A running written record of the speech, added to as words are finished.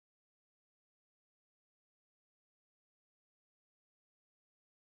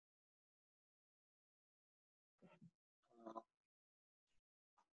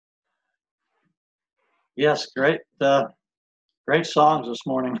Yes, great songs this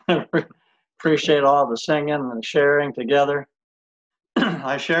morning. Appreciate all the singing and sharing together.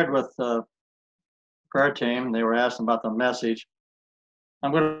 I shared with the prayer team. They were asking about the message.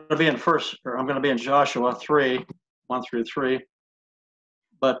 I'm going to be in I'm going to be in Joshua 3, 1 through 3.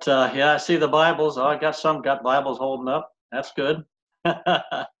 But yeah, I see the Bibles. Oh, I got Bibles holding up. That's good.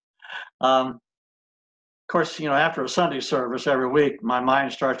 Of course, after a Sunday service every week, my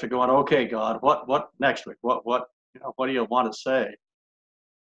mind starts to go on. Okay, God, what next week? What do you want to say?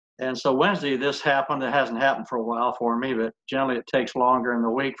 And so Wednesday, this happened. It hasn't happened for a while for me, but generally it takes longer in the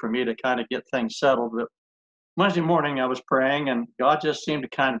week for me to kind of get things settled. But Wednesday morning, I was praying, and God just seemed to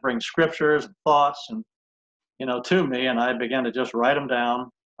kind of bring scriptures and thoughts and to me, and I began to just write them down,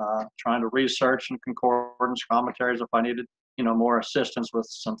 trying to research and concordance commentaries if I needed more assistance with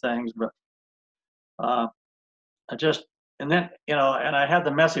some things. But uh, I just and then and I had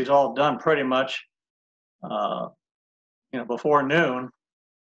the message all done pretty much uh, before noon.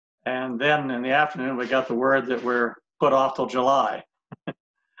 And then in the afternoon, we got the word that we're put off till July. And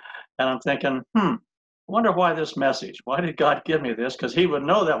I'm thinking, I wonder why this message? Why did God give me this? Because he would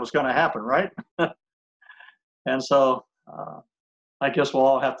know that was going to happen, right? And so I guess we'll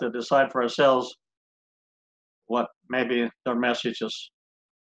all have to decide for ourselves what maybe their message is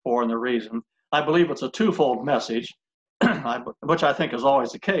for and the reason. I believe it's a twofold message, which I think is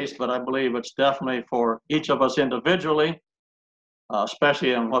always the case, but I believe it's definitely for each of us individually,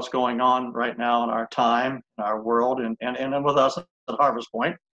 especially in what's going on right now in our time, in our world, and with us at Harvest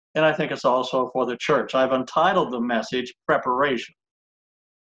Point. And I think it's also for the church. I've entitled the message Preparation,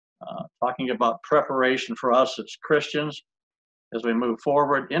 talking about preparation for us as Christians as we move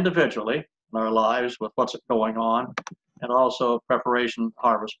forward individually in our lives with what's going on, and also preparation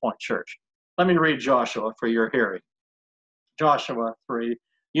Harvest Point Church. Let me read Joshua for your hearing. Joshua 3.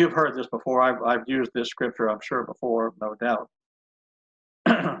 You've heard this before. I've used this scripture, I'm sure, before, no doubt.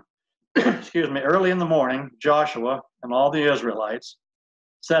 Excuse me. Early in the morning, Joshua and all the Israelites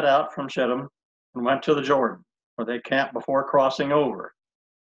set out from Shittim and went to the Jordan, where they camped before crossing over.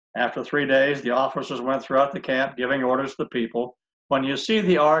 After 3 days, the officers went throughout the camp, giving orders to the people. When you see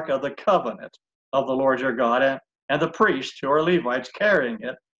the ark of the covenant of the Lord your God and the priests who are Levites carrying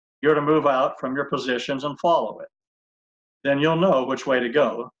it, you're to move out from your positions and follow it. Then you'll know which way to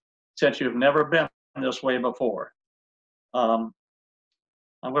go, since you've never been this way before. I'm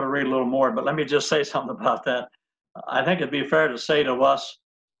going to read a little more, but let me just say something about that. I think it'd be fair to say to us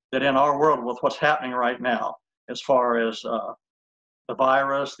that in our world, with what's happening right now, as far as the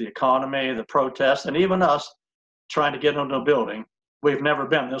virus, the economy, the protests, and even us trying to get into a building, we've never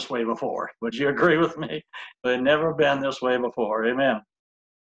been this way before. Would you agree with me? We've never been this way before. Amen.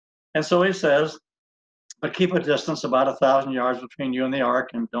 And so he says, but keep a distance about 1,000 yards between you and the ark,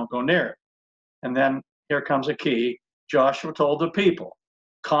 and don't go near it. And then here comes a key. Joshua told the people,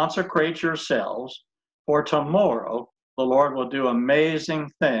 consecrate yourselves, for tomorrow the Lord will do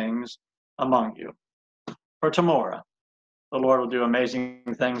amazing things among you. For tomorrow, the Lord will do amazing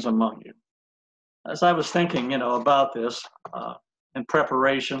things among you. As I was thinking, about this in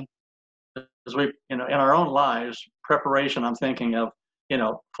preparation, as we, in our own lives, preparation, I'm thinking of,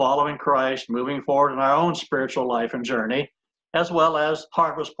 following Christ, moving forward in our own spiritual life and journey, as well as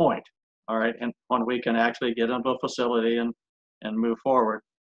Harvest Point. All right, and when we can actually get into a facility and move forward,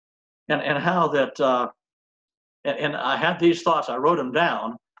 and how that, and I had these thoughts. I wrote them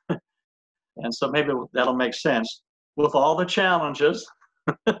down, and so maybe that'll make sense with all the challenges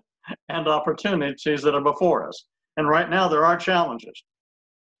and opportunities that are before us. And right now there are challenges.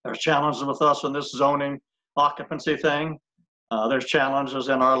 There's challenges with us in this zoning occupancy thing. There's challenges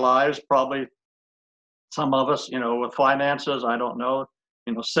in our lives, probably some of us, with finances, I don't know,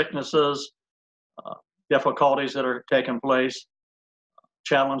 sicknesses, difficulties that are taking place,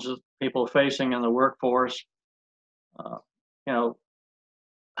 challenges people facing in the workforce.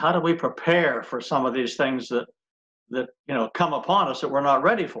 How do we prepare for some of these things that come upon us that we're not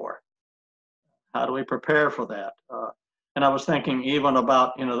ready for? How do we prepare for that? And I was thinking even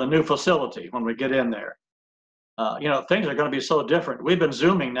about the new facility when we get in there. Things are going to be so different. We've been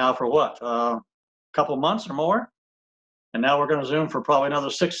Zooming now for what, a couple months or more, and now we're going to Zoom for probably another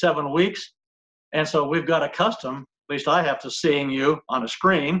 6-7 weeks. And so we've got accustomed, at least I have, to seeing you on a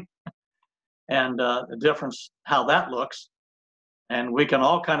screen, and the difference how that looks. And we can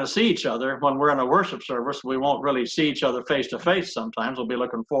all kind of see each other when we're in a worship service. We won't really see each other face to face sometimes. We'll be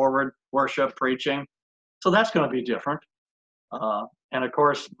looking forward, worship, preaching. So that's going to be different. And of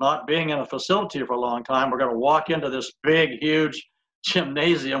course, not being in a facility for a long time, we're going to walk into this big, huge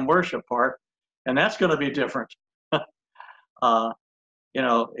gymnasium worship part, and that's going to be different.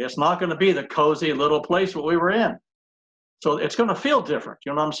 It's not going to be the cozy little place that we were in. So it's going to feel different.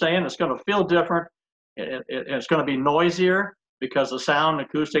 You know what I'm saying? It's going to feel different. It's going to be noisier because the sound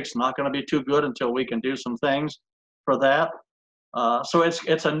acoustics not going to be too good until we can do some things for that. So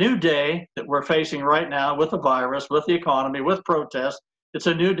it's a new day that we're facing right now with the virus, with the economy, with protests. It's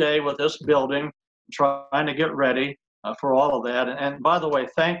a new day with this building, trying to get ready for all of that. And by the way,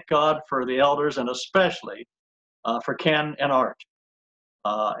 thank God for the elders, and especially for Ken and Art.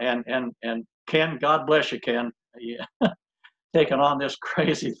 And Ken, God bless you, Ken. Yeah. Taking on this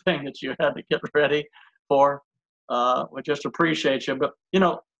crazy thing that you had to get ready for. We just appreciate you. But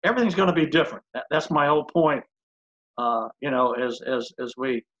everything's going to be different. That's my whole point. As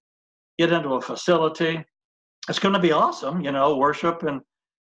we get into a facility, it's going to be awesome. Worship and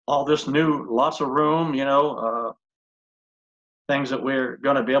all this new, lots of room. Things that we're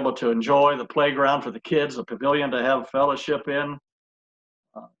going to be able to enjoy, the playground for the kids, the pavilion to have fellowship in.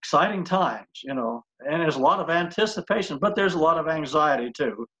 Exciting times, and there's a lot of anticipation, but there's a lot of anxiety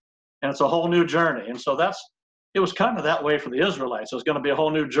too, and it's a whole new journey. And so it was kind of that way for the Israelites. It was going to be a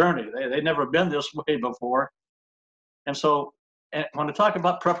whole new journey. They'd never been this way before. And so, when I talk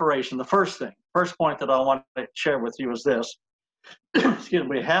about preparation, the first point that I want to share with you is this. Excuse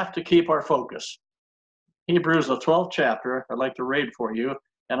me, we have to keep our focus. Hebrews, the 12th chapter, I'd like to read for you,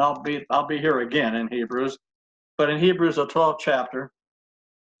 and I'll be here again in Hebrews, but in Hebrews, the 12th chapter,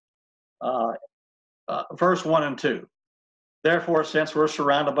 verse 1 and 2. Therefore, since we're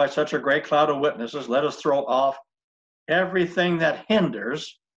surrounded by such a great cloud of witnesses, let us throw off everything that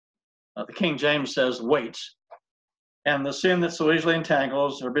hinders, the King James says weights, and the sin that so easily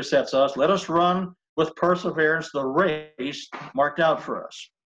entangles or besets us. Let us run with perseverance the race marked out for us.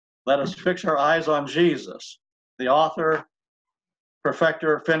 Let us fix our eyes on Jesus, the author,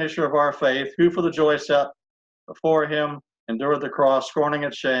 perfecter, finisher of our faith, who for the joy set before him endured the cross, scorning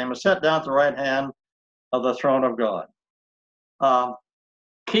its shame, is set down at the right hand of the throne of God.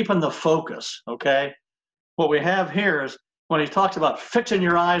 Keeping the focus, okay? What we have here is when he talks about fixing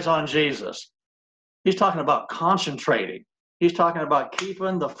your eyes on Jesus, he's talking about concentrating. He's talking about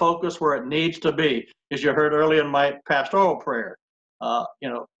keeping the focus where it needs to be. As you heard earlier in my pastoral prayer,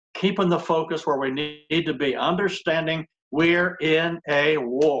 keeping the focus where we need to be, understanding we're in a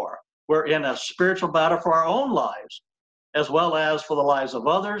war. We're in a spiritual battle for our own lives, as well as for the lives of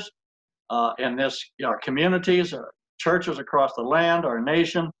others, in our communities, our churches across the land, our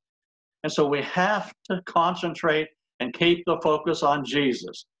nation. And so we have to concentrate and keep the focus on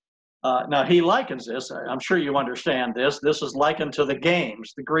Jesus. Now, he likens this, I'm sure you understand this. This is likened to the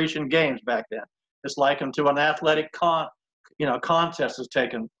games, the Grecian games back then. It's likened to an athletic contest that's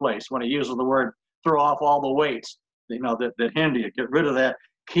taken place when he uses the word throw off all the weights, that hinder you. Get rid of that.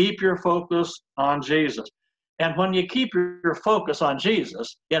 Keep your focus on Jesus. And when you keep your focus on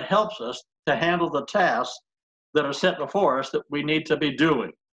Jesus, it helps us to handle the tasks that are set before us that we need to be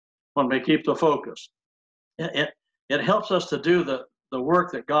doing when we keep the focus. It helps us to do the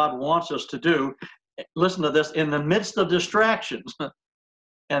work that God wants us to do. Listen to this, in the midst of distractions.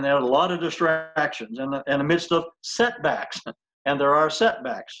 And there are a lot of distractions in the midst of setbacks. And there are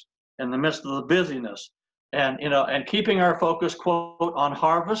setbacks in the midst of the busyness. And keeping our focus, quote, on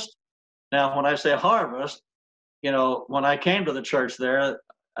harvest. Now, when I say harvest, when I came to the church there,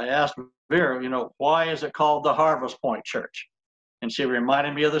 I asked Vera, why is it called the Harvest Point Church? And she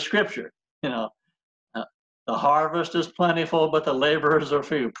reminded me of the scripture, the harvest is plentiful, but the laborers are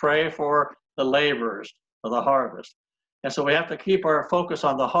few. Pray for the laborers for the harvest. And so we have to keep our focus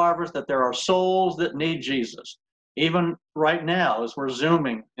on the harvest, that there are souls that need Jesus. Even right now, as we're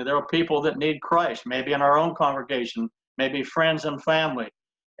Zooming, there are people that need Christ, maybe in our own congregation, maybe friends and family.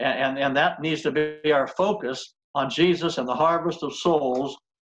 And that needs to be our focus on Jesus and the harvest of souls.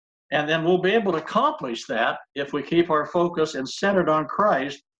 And then we'll be able to accomplish that if we keep our focus and centered on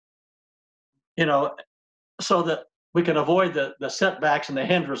Christ, so that we can avoid the setbacks and the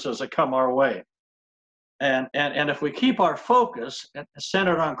hindrances that come our way. And if we keep our focus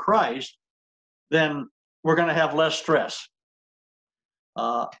centered on Christ, then we're going to have less stress.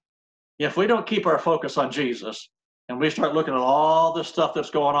 If we don't keep our focus on Jesus and we start looking at all the stuff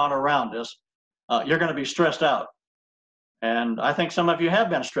that's going on around us, you're going to be stressed out. And I think some of you have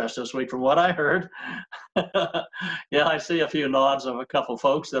been stressed this week from what I heard. Yeah, I see a few nods of a couple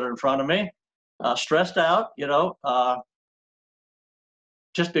folks that are in front of me. Stressed out,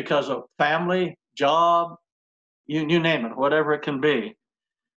 just because of family, job, you name it, whatever it can be.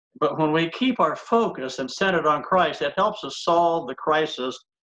 But when we keep our focus and centered on Christ, it helps us solve the crisis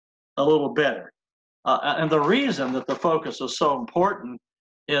a little better. And the reason that the focus is so important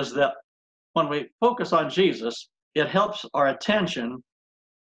is that when we focus on Jesus, it helps our attention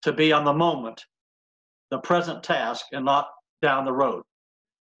to be on the moment, the present task, and not down the road.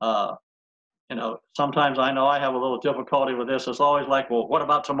 Uh, sometimes I know I have a little difficulty with this. It's always like, well, what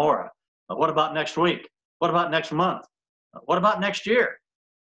about tomorrow? What about next week? What about next month? What about next year?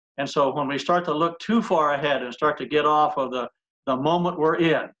 And so when we start to look too far ahead and start to get off of the moment we're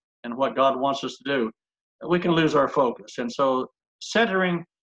in and what God wants us to do, we can lose our focus. And so centering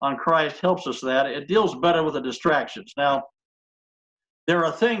on Christ helps us that. It deals better with the distractions. Now, there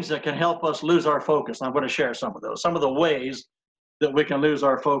are things that can help us lose our focus. And I'm going to share some of those, some of the ways that we can lose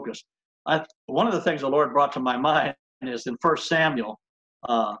our focus. One of the things the Lord brought to my mind is in 1 Samuel.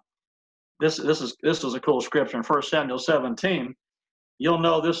 This is a cool scripture in 1 Samuel 17. You'll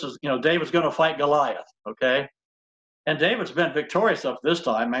know this is, David's going to fight Goliath, okay? And David's been victorious up this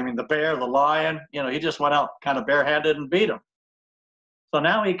time. I mean, the bear, the lion, he just went out kind of barehanded and beat him. So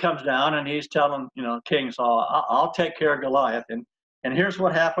now he comes down and he's telling, King Saul, I'll take care of Goliath. And here's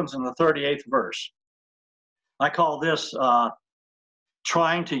what happens in the 38th verse. I call this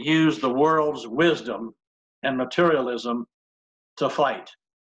trying to use the world's wisdom and materialism to fight.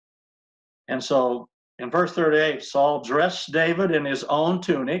 And so in verse 38, Saul dressed David in his own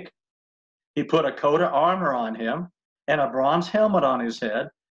tunic. He put a coat of armor on him and a bronze helmet on his head.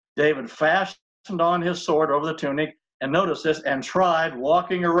 David fastened on his sword over the tunic, and notice this, and tried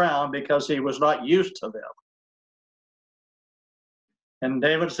walking around because he was not used to them. And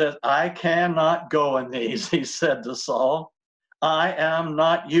David says, I cannot go in these, he said to Saul. I am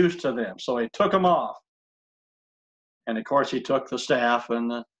not used to them. So he took them off. And of course, he took the staff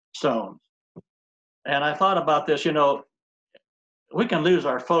and the stones. And I thought about this, we can lose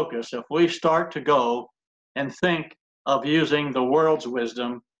our focus if we start to go and think of using the world's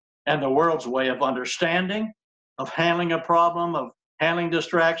wisdom and the world's way of understanding, of handling a problem, of handling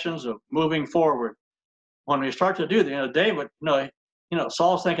distractions, of moving forward. When we start to do that, David,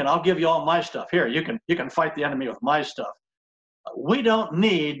 Saul's thinking, I'll give you all my stuff. Here, you can fight the enemy with my stuff. We don't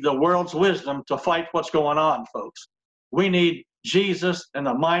need the world's wisdom to fight what's going on, folks. We need Jesus and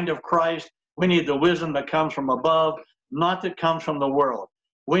the mind of Christ. We need the wisdom that comes from above, not that comes from the world.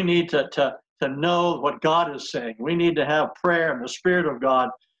 We need to know what God is saying. We need to have prayer and the Spirit of God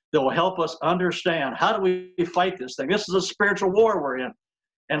that will help us understand, how do we fight this thing? This is a spiritual war we're in.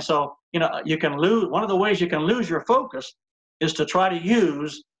 And so, you can lose, one of the ways you can lose your focus is to try to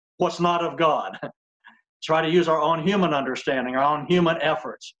use what's not of God. Try to use our own human understanding, our own human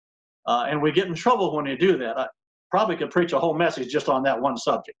efforts. And we get in trouble when you do that. I probably could preach a whole message just on that one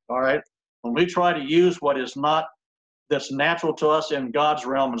subject, all right? When we try to use what is not, that's natural to us in God's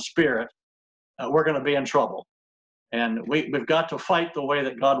realm and spirit, we're going to be in trouble. And we've got to fight the way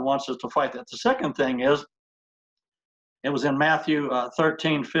that God wants us to fight that. The second thing is, it was in Matthew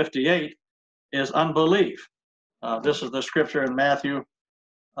 13:58, is unbelief. This is the scripture in Matthew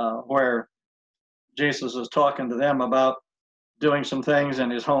where Jesus is talking to them about doing some things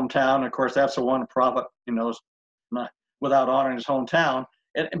in his hometown. Of course, that's the one prophet, not without honoring his hometown.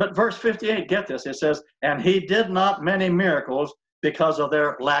 But verse 58, get this, it says, and he did not many miracles because of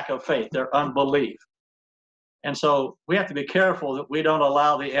their lack of faith, their unbelief. And so we have to be careful that we don't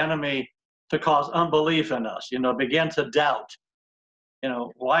allow the enemy to cause unbelief in us, begin to doubt.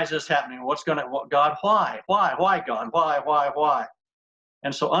 Why is this happening? God, why? Why, God? Why?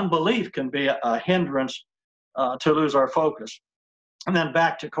 And so unbelief can be a hindrance to lose our focus. And then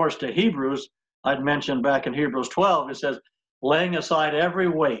back, of course, to Hebrews, I'd mentioned back in Hebrews 12, it says, laying aside every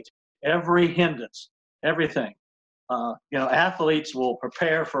weight, every hindrance, everything. Athletes will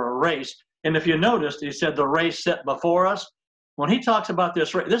prepare for a race. And if you noticed, he said the race set before us. When he talks about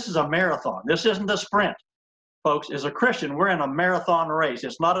this race, this is a marathon. This isn't a sprint. Folks, as a Christian, we're in a marathon race.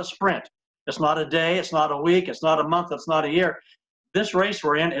 It's not a sprint. It's not a day. It's not a week. It's not a month. It's not a year. This race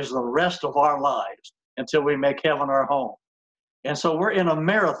we're in is the rest of our lives until we make heaven our home. And so we're in a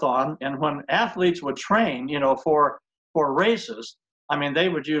marathon. And when athletes would train, for races, I mean, they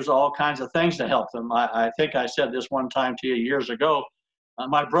would use all kinds of things to help them. I think I said this one time to you years ago.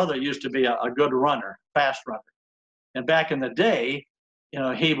 My brother used to be a good runner, fast runner. And back in the day,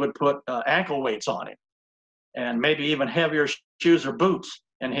 he would put ankle weights on him and maybe even heavier shoes or boots.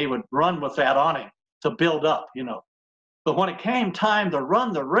 And he would run with that on him to build up, But when it came time to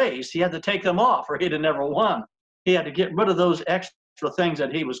run the race, he had to take them off or he'd have never won. He had to get rid of those extra things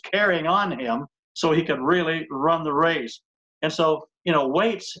that he was carrying on him so he could really run the race. And so,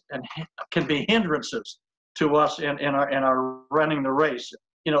 weights can be hindrances to us in our running the race.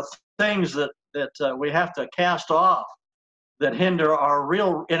 Things that we have to cast off that hinder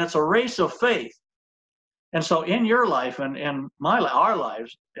and it's a race of faith. And so in your life and in our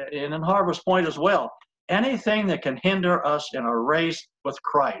lives, and in Harvest Point as well, anything that can hinder us in a race with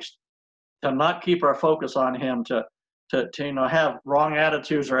Christ, to not keep our focus on him, to have wrong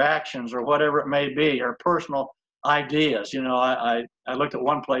attitudes or actions or whatever it may be, or personal ideas. I looked at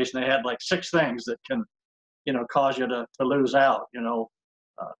one place and they had like 6 things that can, cause you to lose out.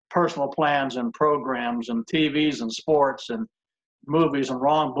 Personal plans and programs and TVs and sports and movies and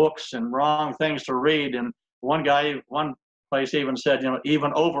wrong books and wrong things to read. And one place even said,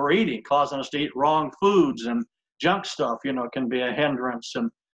 even overeating, causing us to eat wrong foods and junk stuff, can be a hindrance. And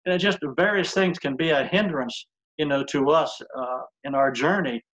just various things can be a hindrance, to us in our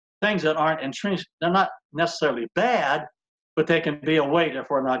journey. Things that aren't intrinsic, they're not necessarily bad, but they can be a weight if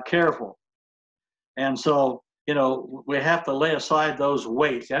we're not careful. And so, we have to lay aside those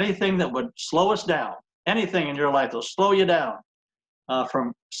weights. Anything that would slow us down, anything in your life that'll slow you down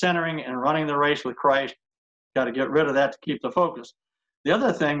from centering and running the race with Christ, got to get rid of that to keep the focus. The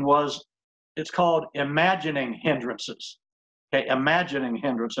other thing was, it's called imagining hindrances. Okay, imagining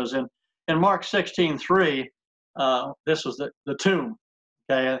hindrances. In Mark 16:3, this was the tomb.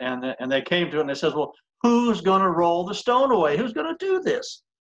 Okay, and they came to it and they says, well, who's going to roll the stone away? Who's going to do this?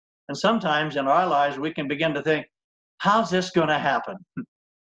 And sometimes in our lives, we can begin to think, how's this going to happen?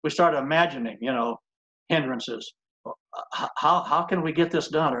 We start imagining, hindrances. How can we get this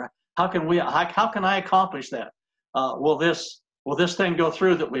done? Or how can I accomplish that? Will this thing go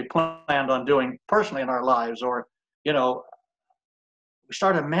through that we planned on doing personally in our lives? Or, we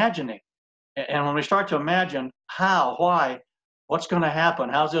start imagining. And when we start to imagine how, why, what's going to happen,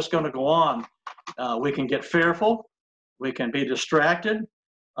 how's this going to go on, we can get fearful, we can be distracted,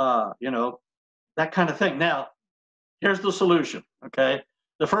 that kind of thing. Now, here's the solution, okay?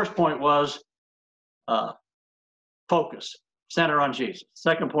 The first point was focus, center on Jesus.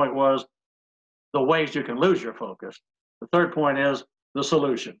 Second point was the ways you can lose your focus. The third point is the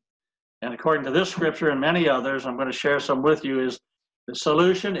solution. And according to this scripture and many others, I'm going to share some with you, is the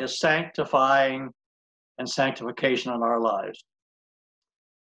solution is sanctifying and sanctification in our lives.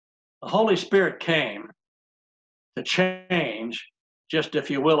 The Holy Spirit came to change, just, if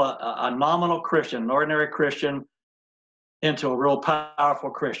you will, a nominal Christian, an ordinary Christian, into a real powerful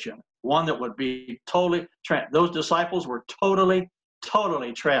Christian, one that would be totally, those disciples were totally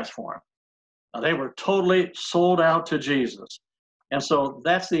transformed. They were totally sold out to Jesus. And so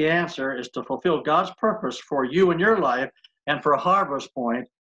that's the answer, is to fulfill God's purpose for you in your life and for Harvest Point,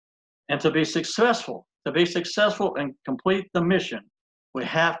 and to be successful and complete the mission. We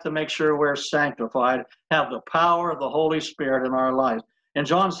have to make sure we're sanctified, have the power of the Holy Spirit in our lives. In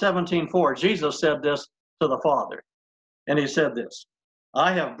John 17:4, Jesus said this to the Father. And he said this,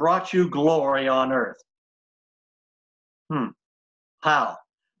 I have brought you glory on earth. How?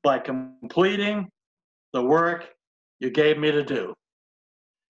 By completing the work you gave me to do.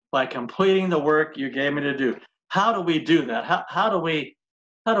 By completing the work you gave me to do. How do we do that? How do we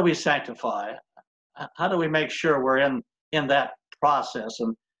sanctify? How do we make sure we're in that process?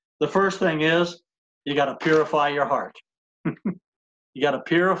 And the first thing is, you got to purify your heart. You got to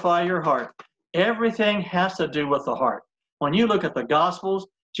purify your heart. Everything has to do with the heart. When you look at the Gospels,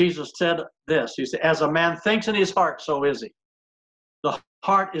 Jesus said this. He said, as a man thinks in his heart, so is he. The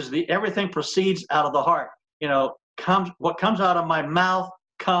heart is everything proceeds out of the heart. What comes out of my mouth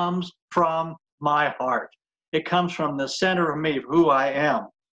comes from my heart. It comes from the center of me, who I am.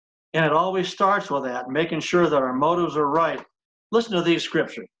 And it always starts with that, making sure that our motives are right. Listen to these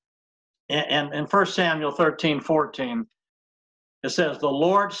scriptures. In 1 Samuel 13:14, it says, the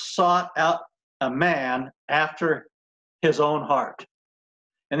Lord sought out a man after his own heart.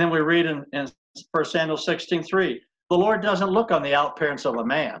 And then we read in 1 Samuel 16:3, the Lord doesn't look on the appearance of a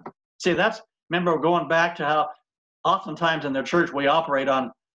man. See, remember going back to how oftentimes in the church we operate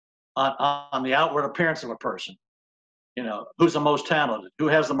on the outward appearance of a person. Who's the most talented, who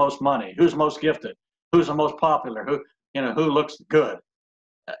has the most money, who's most gifted, who's the most popular, who looks good.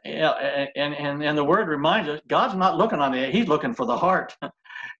 And the word reminds us, God's not looking on he's looking for the heart.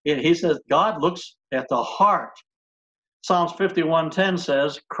 He says, God looks at the heart. Psalms 51:10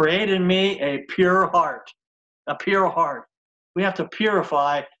 says, create in me a pure heart. A pure heart. We have to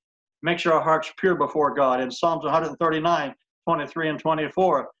purify, make sure our heart's pure before God. In Psalms 139:23 and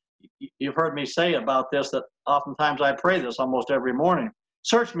 24, you've heard me say about this, that oftentimes I pray this almost every morning.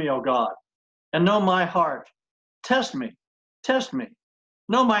 Search me, O God, and know my heart. Test me.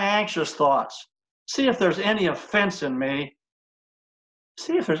 Know my anxious thoughts. See if there's any offense in me.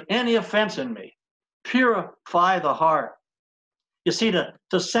 Purify the heart. You see,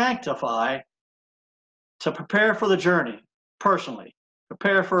 to sanctify, to prepare for the journey personally,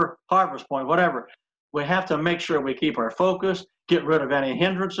 prepare for Harvest Point, whatever, we have to make sure we keep our focus, get rid of any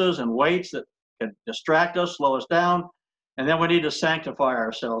hindrances and weights that can distract us, slow us down. And then we need to sanctify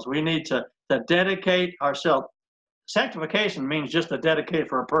ourselves. We need to dedicate ourselves. Sanctification means just to dedicate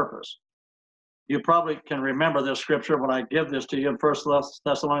for a purpose. You probably can remember this scripture when I give this to you in 1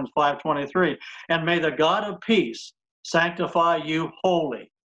 Thessalonians 5:23. And may the God of peace sanctify you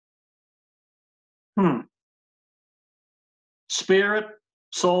wholly. Spirit,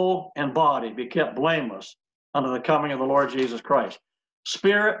 soul, and body be kept blameless unto the coming of the Lord Jesus Christ.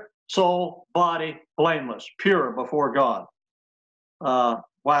 Spirit, soul, body, blameless, pure before God.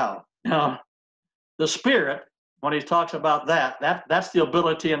 Wow. Now, the Spirit, when he talks about that's the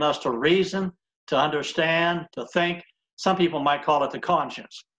ability in us to reason, to understand, to think. Some people might call it the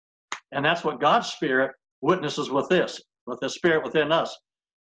conscience. And that's what God's Spirit witnesses with this, with the Spirit within us.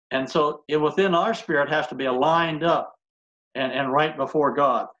 And so within our spirit has to be aligned up and right before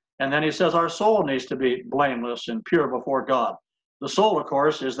God. And then he says our soul needs to be blameless and pure before God. The soul, of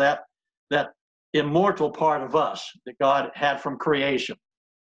course, is that immortal part of us that God had from creation.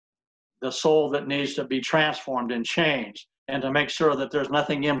 The soul that needs to be transformed and changed, and to make sure that there's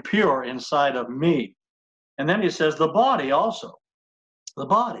nothing impure inside of me. And then he says the body also. The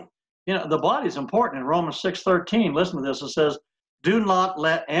body. The body is important in Romans 6:13. Listen to this. It says, do not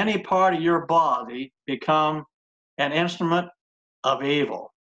let any part of your body become an instrument of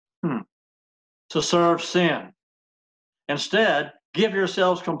evil, to serve sin. Instead, give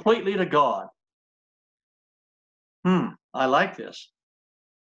yourselves completely to God. I like this.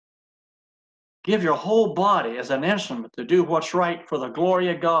 Give your whole body as an instrument to do what's right for the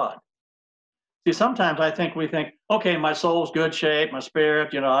glory of God. See, sometimes we think, okay, my soul's good shape, my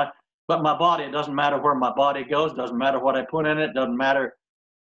spirit, but my body, it doesn't matter where my body goes, doesn't matter what I put in it, doesn't matter.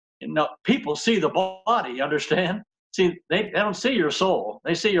 People see the body, you understand? See, they don't see your soul,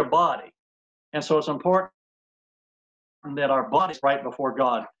 they see your body. And so it's important that our bodies right before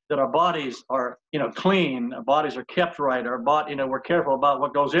God, that our bodies are, clean, our bodies are kept right, our body, we're careful about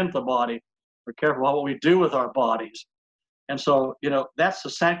what goes into the body. We're careful about what we do with our bodies. And so, that's the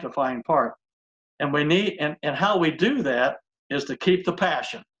sanctifying part. And we need, and how we do that is to keep the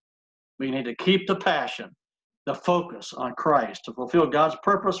passion. We need to keep the passion, the focus on Christ, to fulfill God's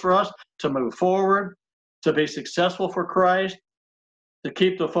purpose for us, to move forward, to be successful for Christ, to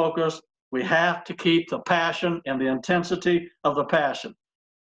keep the focus. We have to keep the passion and the intensity of the passion.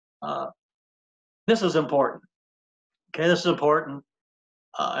 This is important. Okay, this is important.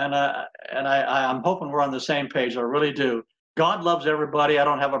 I'm hoping we're on the same page. I really do. God loves everybody. I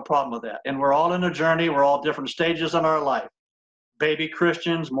don't have a problem with that. And we're all in a journey. We're all different stages in our life. Baby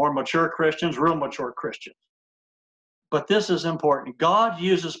Christians, more mature Christians, real mature Christians. But this is important. God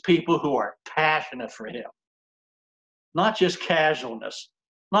uses people who are passionate for him. Not just casualness,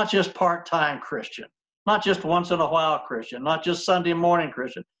 not just part-time Christian, not just once in a while Christian, not just Sunday morning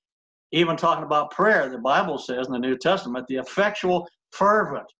Christian. Even talking about prayer, the Bible says in the New Testament, the effectual,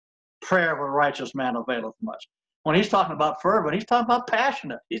 fervent prayer of a righteous man availeth much. When he's talking about fervent, he's talking about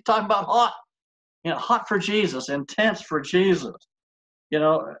passionate. He's talking about hot, hot for Jesus, intense for Jesus.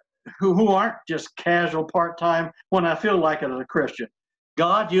 Who aren't just casual part-time when I feel like it as a Christian.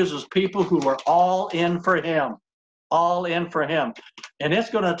 God uses people who are all in for him, all in for him. And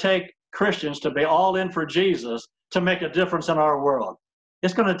it's going to take Christians to be all in for Jesus to make a difference in our world.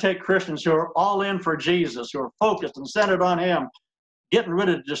 It's going to take Christians who are all in for Jesus, who are focused and centered on him, getting rid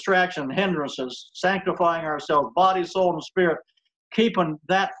of distraction and hindrances, sanctifying ourselves, body, soul, and spirit, keeping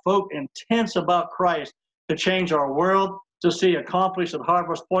that intense about Christ to change our world, to see accomplished at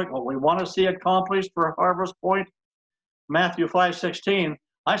Harvest Point what we want to see accomplished for Harvest Point. Matthew 5:16,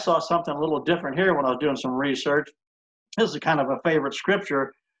 I saw something a little different here when I was doing some research. This is kind of a favorite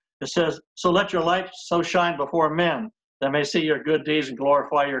scripture. It says, so let your light so shine before men that may see your good deeds and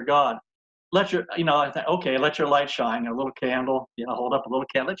glorify your God. Let your, I think, okay, let your light shine, a little candle, hold up a little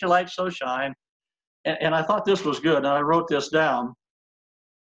candle, let your light so shine. And I thought this was good, and I wrote this down.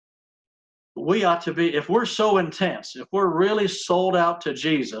 We ought to be, if we're so intense, if we're really sold out to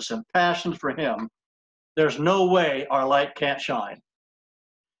Jesus and passionate for him, there's no way our light can't shine.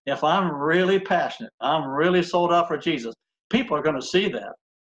 If I'm really passionate, I'm really sold out for Jesus, people are going to see that.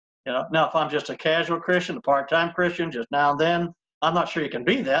 Now, if I'm just a casual Christian, a part-time Christian, just now and then, I'm not sure you can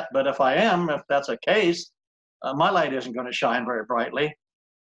be that. But if I am, if that's a case, my light isn't going to shine very brightly.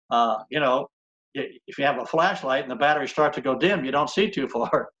 If you have a flashlight and the battery starts to go dim, you don't see too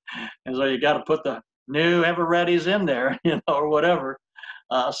far. And so you got to put the new ever-readies in there, or whatever,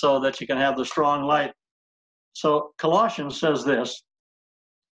 so that you can have the strong light. So Colossians says this.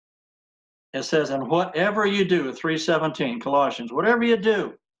 It says, and whatever you do, 3:17, Colossians, whatever you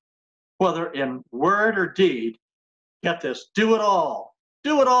do, whether in word or deed, get this, do it all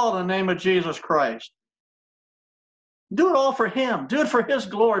Do it all in the name of Jesus Christ. Do it all for him. Do it for his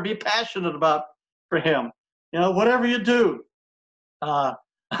glory. Be passionate about for him. Whatever you do. Uh,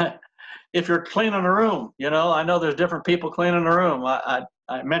 if you're cleaning a room, I know there's different people cleaning a room. I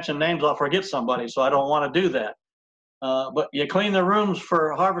mention names, I'll forget somebody, so I don't want to do that. But you clean the rooms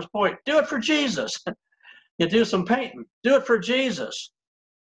for Harvest Point, do it for Jesus. You do some painting, do it for Jesus.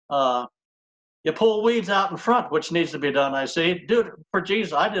 You pull weeds out in front, which needs to be done, I see. Do it for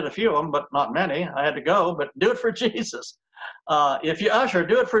Jesus. I did a few of them, but not many. I had to go, but do it for Jesus. If you usher,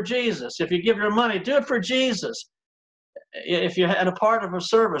 do it for Jesus. If you give your money, do it for Jesus. If you're a part of a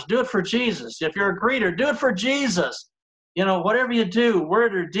service, do it for Jesus. If you're a greeter, do it for Jesus. Whatever you do,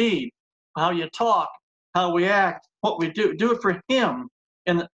 word or deed, how you talk, how we act, what we do it for him.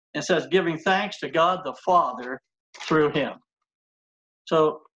 And it says giving thanks to God the Father through him.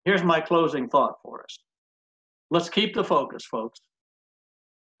 So here's my closing thought for us. Let's keep the focus, folks.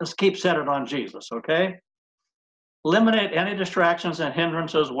 Let's keep centered on Jesus, okay? Eliminate any distractions and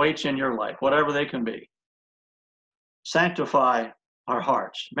hindrances, weights in your life, whatever they can be. Sanctify our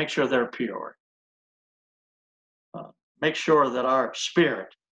hearts. Make sure they're pure. Make sure that our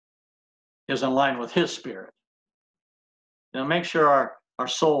spirit is in line with his spirit. Make sure our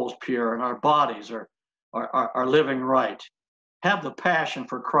soul's pure and our bodies are living right. Have the passion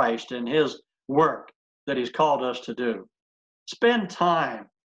for Christ and his work that he's called us to do. Spend time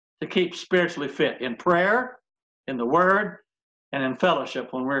to keep spiritually fit in prayer, in the word, and in fellowship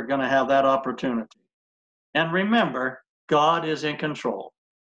when we're going to have that opportunity. And remember, God is in control.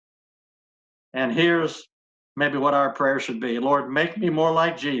 And here's maybe what our prayer should be. Lord, make me more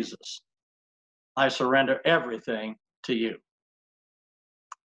like Jesus. I surrender everything to you.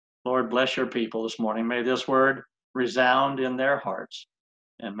 Lord, bless your people this morning. May this word resound in their hearts,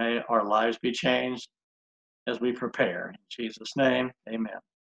 and may our lives be changed as we prepare. In Jesus' name, amen.